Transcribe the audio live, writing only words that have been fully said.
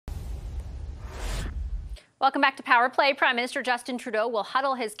Welcome back to Power Play. Prime Minister Justin Trudeau will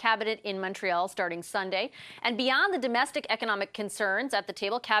huddle his cabinet in Montreal starting Sunday. And beyond the domestic economic concerns at the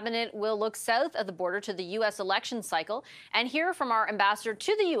table, cabinet will look south of the border to the U.S. election cycle and hear from our ambassador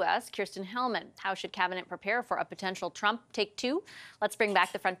to the U.S., Kirsten Hellman. How should cabinet prepare for a potential Trump take two? Let's bring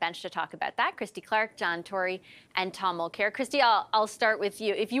back the front bench to talk about that. Christy Clark, John Tory, and Tom Mulcair. Christy, I'll start with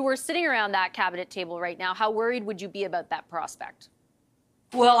you. If you were sitting around that cabinet table right now, how worried would you be about that prospect?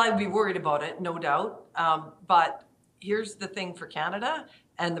 Well, I'd be worried about it, no doubt. But here's the thing for Canada,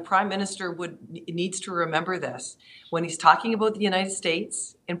 and the Prime Minister needs to remember this. When he's talking about the United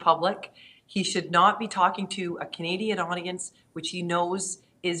States in public, he should not be talking to a Canadian audience, which he knows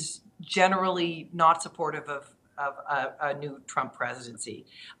is generally not supportive of a new Trump presidency.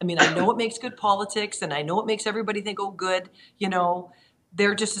 I mean, I know it makes good politics, and I know it makes everybody think, oh, good,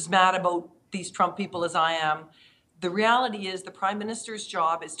 they're just as mad about these Trump people as I am. The reality is the Prime Minister's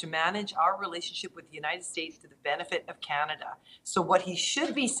job is to manage our relationship with the United States to the benefit of Canada. So what he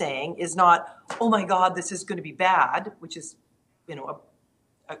should be saying is not, oh my God, this is going to be bad, which is,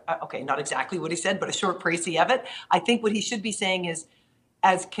 okay, not exactly what he said, but a short précis of it. I think what he should be saying is,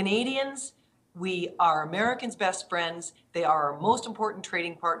 as Canadians, we are Americans' best friends. They are our most important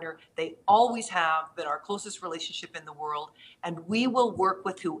trading partner. They always have been our closest relationship in the world. And we will work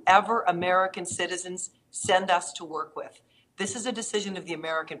with whoever American citizens send us to work with. This is a decision of the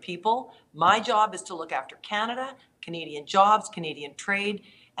American people. My job is to look after Canada, Canadian jobs, Canadian trade,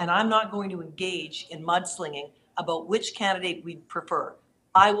 and I'm not going to engage in mudslinging about which candidate we prefer.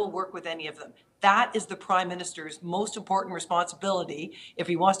 I will work with any of them. That is the Prime Minister's most important responsibility if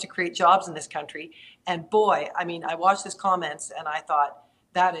he wants to create jobs in this country. And boy, I mean, I watched his comments and I thought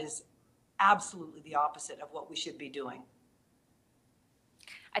that is absolutely the opposite of what we should be doing.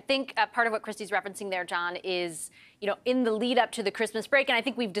 I think part of what Christy's referencing there, John, is, in the lead up to the Christmas break, and I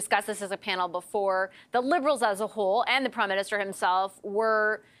think we've discussed this as a panel before, the Liberals as a whole and the Prime Minister himself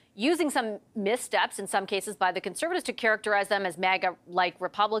were using some missteps in some cases by the Conservatives to characterize them as MAGA-like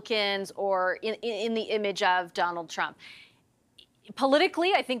Republicans or in the image of Donald Trump.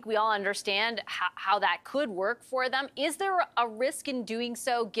 Politically, I think we all understand how that could work for them. Is there a risk in doing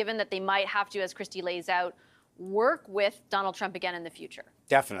so, given that they might have to, as Christy lays out, work with Donald Trump again in the future?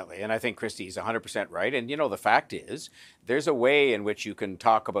 Definitely. And I think Christy's 100% right. And, the fact is, there's a way in which you can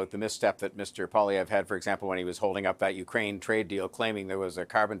talk about the misstep that Mr. Poilievre had, for example, when he was holding up that Ukraine trade deal, claiming there was a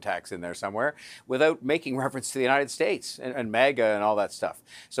carbon tax in there somewhere, without making reference to the United States and MAGA and all that stuff.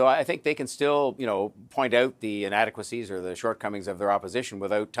 So I think they can still, point out the inadequacies or the shortcomings of their opposition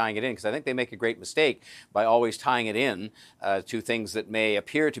without tying it in, because I think they make a great mistake by always tying it in to things that may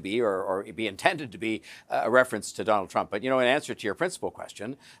appear to be or be intended to be a reference to Donald Trump. But, in answer to your principal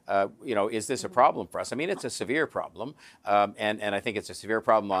question, is this a problem for us? I mean, it's a severe problem. And I think it's a severe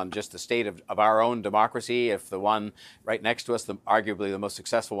problem on just the state of our own democracy. If the one right next to us, arguably the most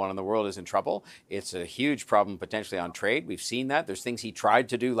successful one in the world, is in trouble, it's a huge problem potentially on trade. We've seen that. There's things he tried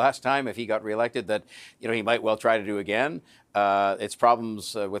to do last time if he got reelected that, he might well try to do again. It's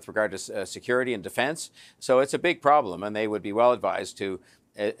problems with regard to security and defense. So it's a big problem, and they would be well advised to,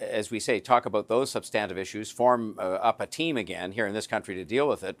 as we say, talk about those substantive issues, form up a team again here in this country to deal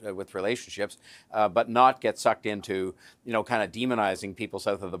with it, with relationships, but not get sucked into, kind of demonizing people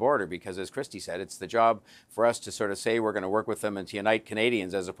south of the border. Because as Christy said, it's the job for us to sort of say we're going to work with them and to unite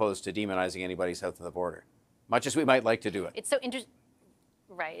Canadians as opposed to demonizing anybody south of the border, much as we might like to do it. It's so interesting.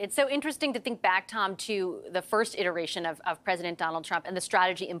 Right. It's so interesting to think back, Tom, to the first iteration of President Donald Trump and the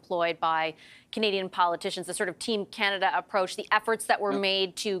strategy employed by Canadian politicians, the sort of Team Canada approach, the efforts that were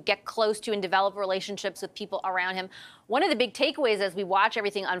made to get close to and develop relationships with people around him. One of the big takeaways as we watch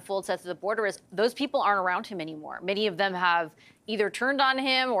everything unfold south of the border is those people aren't around him anymore. Many of them have either turned on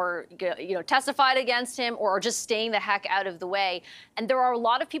him or testified against him or are just staying the heck out of the way. And there are a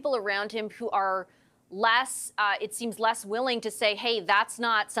lot of people around him who are it seems less willing to say, hey, that's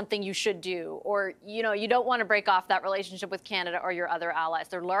not something you should do, or, you don't want to break off that relationship with Canada or your other allies.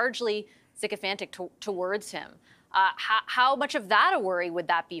 They're largely sycophantic towards him. How much of that a worry would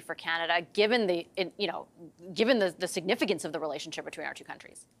that be for Canada, given the significance of the relationship between our two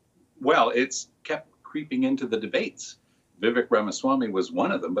countries? Well, it's kept creeping into the debates. Vivek Ramaswamy was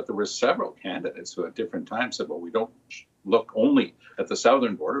one of them, but there were several candidates who at different times said, well, we don't look only at the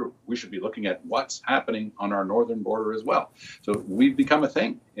southern border. We should be looking at what's happening on our northern border as well. So we've become a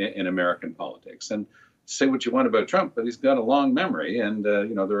thing in American politics. And say what you want about Trump, but he's got a long memory. And, there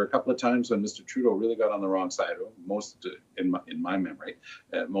were a couple of times when Mr. Trudeau really got on the wrong side of him, in my memory,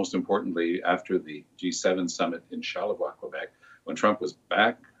 most importantly, after the G7 summit in Charlevoix, Quebec, when Trump was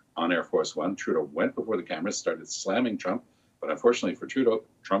back on Air Force One. Trudeau went before the cameras, started slamming Trump But unfortunately for Trudeau,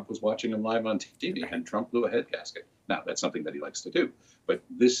 Trump was watching him live on TV, and Trump blew a head gasket. Now, that's something that he likes to do. But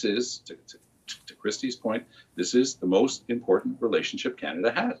this is, to Christie's point, this is the most important relationship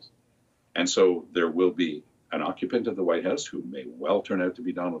Canada has. And so there will be an occupant of the White House who may well turn out to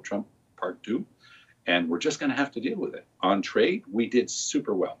be Donald Trump part 2. And we're just going to have to deal with it. On trade, we did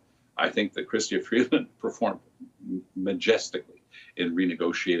super well. I think that Chrystia Freeland performed majestically in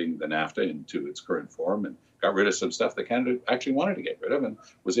renegotiating the NAFTA into its current form and got rid of some stuff that Canada actually wanted to get rid of and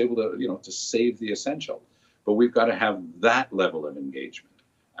was able to, to save the essential. But we've got to have that level of engagement.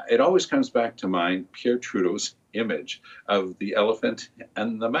 It always comes back to mind Pierre Trudeau's image of the elephant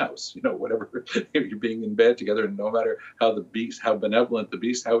and the mouse. Whatever, you're being in bed together, and no matter how benevolent the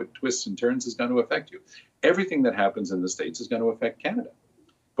beast, how it twists and turns is going to affect you. Everything that happens in the States is going to affect Canada.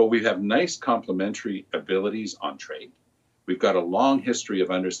 But we have nice complementary abilities on trade. We've got a long history of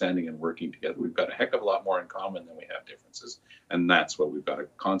understanding and working together. We've got a heck of a lot more in common than we have differences. And that's what we've got to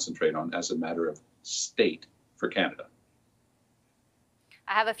concentrate on as a matter of state for Canada.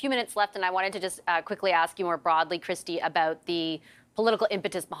 I have a few minutes left, and I wanted to just quickly ask you more broadly, Christy, about the political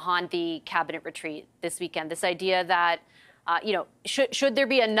impetus behind the cabinet retreat this weekend. This idea that, should there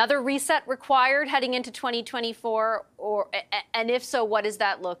be another reset required heading into 2024, and if so, what does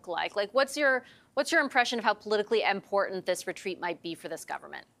that look like? Like, what's your impression of how politically important this retreat might be for this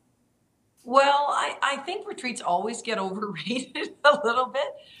government? Well, I think retreats always get overrated a little bit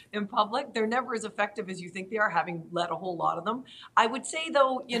in public. They're never as effective as you think they are, having led a whole lot of them. I would say,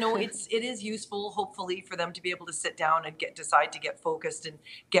 though, it is useful, hopefully, for them to be able to sit down and decide to get focused and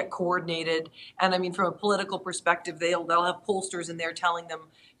get coordinated. And I mean, from a political perspective, they'll have pollsters in there telling them,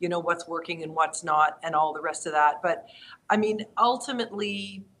 what's working and what's not, and all the rest of that. But I mean,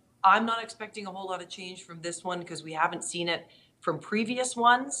 ultimately, I'm not expecting a whole lot of change from this one because we haven't seen it from previous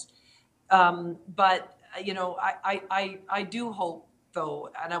ones. But I do hope, though,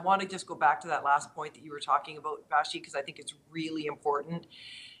 and I want to just go back to that last point that you were talking about, Vassy, because I think it's really important.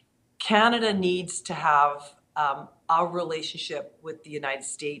 Canada needs to have a relationship with the United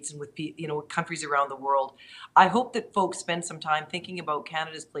States and with countries around the world. I hope that folks spend some time thinking about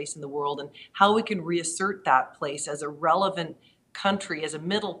Canada's place in the world and how we can reassert that place as a relevant country, as a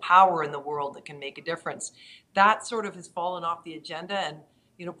middle power in the world that can make a difference. That sort of has fallen off the agenda, and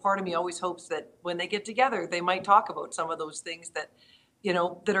part of me always hopes that when they get together, they might talk about some of those things that,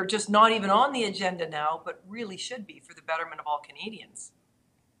 that are just not even on the agenda now, but really should be for the betterment of all Canadians.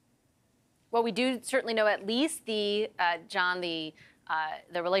 Well, we do certainly know at least John, the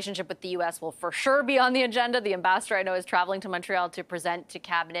relationship with the U.S. will for sure be on the agenda. The ambassador, I know, is traveling to Montreal to present to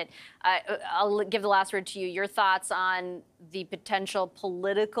cabinet. I'll give the last word to you. Your thoughts on the potential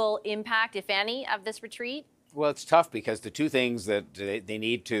political impact, if any, of this retreat? Well, it's tough because the two things that they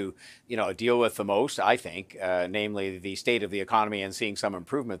need to, deal with the most, I think, namely the state of the economy and seeing some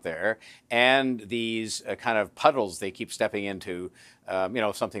improvement there, and these kind of puddles they keep stepping into,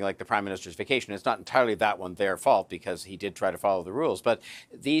 something like the Prime Minister's vacation. It's not entirely that one their fault because he did try to follow the rules, but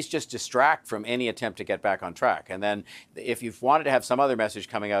these just distract from any attempt to get back on track. And then if you've wanted to have some other message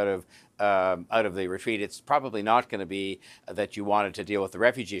coming out of the retreat, it's probably not going to be that you wanted to deal with the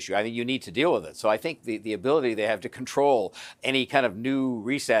refugee issue. I think you need to deal with it. So I think the ability they have to control any kind of new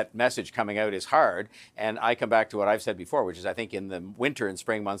reset message coming out is hard. And I come back to what I've said before, which is I think in the winter and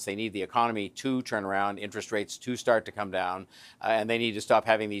spring months, they need the economy to turn around, interest rates to start to come down, and they need to stop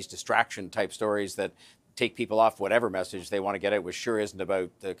having these distraction type stories that take people off whatever message they want to get out, which sure isn't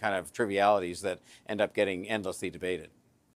about the kind of trivialities that end up getting endlessly debated.